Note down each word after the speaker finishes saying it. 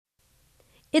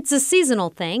It's a seasonal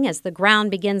thing. As the ground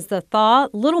begins the thaw,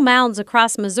 little mounds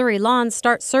across Missouri lawns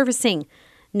start surfacing.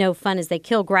 No fun as they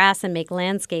kill grass and make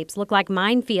landscapes look like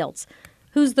minefields.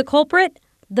 Who's the culprit?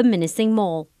 The menacing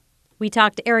mole. We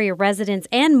talked to area residents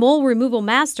and mole removal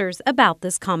masters about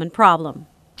this common problem.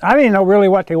 I didn't know really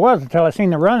what they was until I seen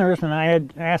the runners, and I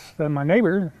had asked my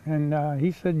neighbor, and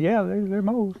he said, yeah, they're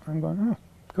moles. I'm going, oh,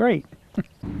 great.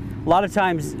 A lot of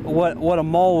times what a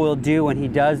mole will do when he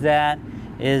does that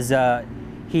is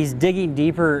he's digging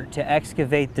deeper to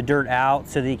excavate the dirt out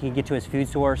so that he can get to his food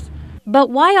source. But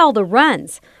why all the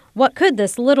runs? What could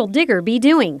this little digger be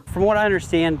doing? From what I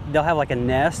understand, they'll have like a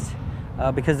nest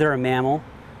because they're a mammal.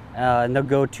 And they'll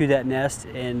go to that nest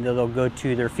and they'll go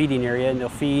to their feeding area and they'll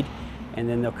feed and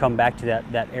then they'll come back to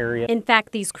that area. In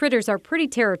fact, these critters are pretty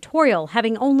territorial,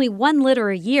 having only one litter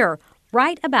a year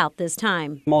right about this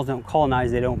time. Moles don't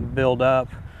colonize, they don't build up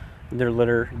their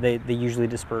litter, they usually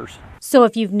disperse. So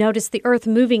if you've noticed the earth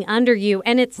moving under you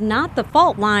and it's not the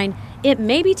fault line, it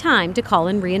may be time to call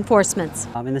in reinforcements.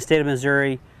 In the state of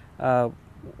Missouri, the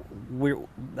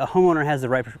homeowner has the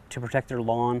right to protect their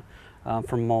lawn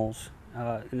from moles.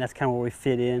 And that's kind of where we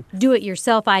fit in.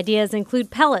 Do-it-yourself ideas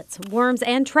include pellets, worms,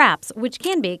 and traps, which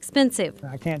can be expensive.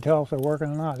 I can't tell if they're working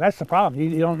or not. That's the problem.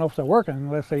 You don't know if they're working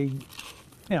unless they,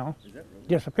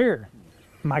 disappear.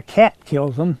 My cat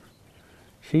kills them.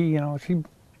 She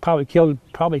probably killed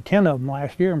 10 of them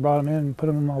last year and brought them in and put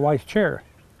them in my wife's chair.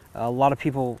 A lot of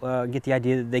people get the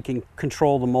idea that they can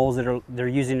control the moles that they're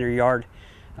using in their yard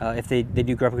if they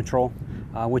do grub control,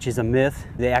 which is a myth.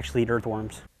 They actually eat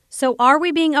earthworms. So are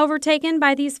we being overtaken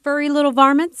by these furry little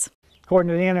varmints? According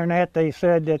to the internet, they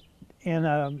said that in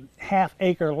a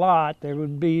half-acre lot, there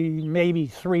would be maybe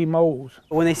 3 moles.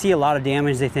 When they see a lot of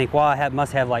damage, they think, well, I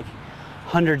must have like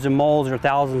hundreds of moles or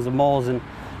thousands of moles, and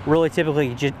really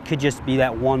typically it could just be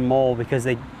that one mole because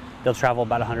they'll travel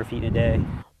about 100 feet in a day.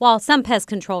 While some pest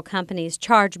control companies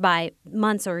charge by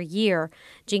months or a year,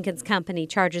 Jenkins' company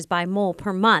charges by mole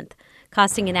per month,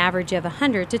 costing an average of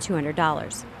 $100 to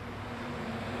 $200.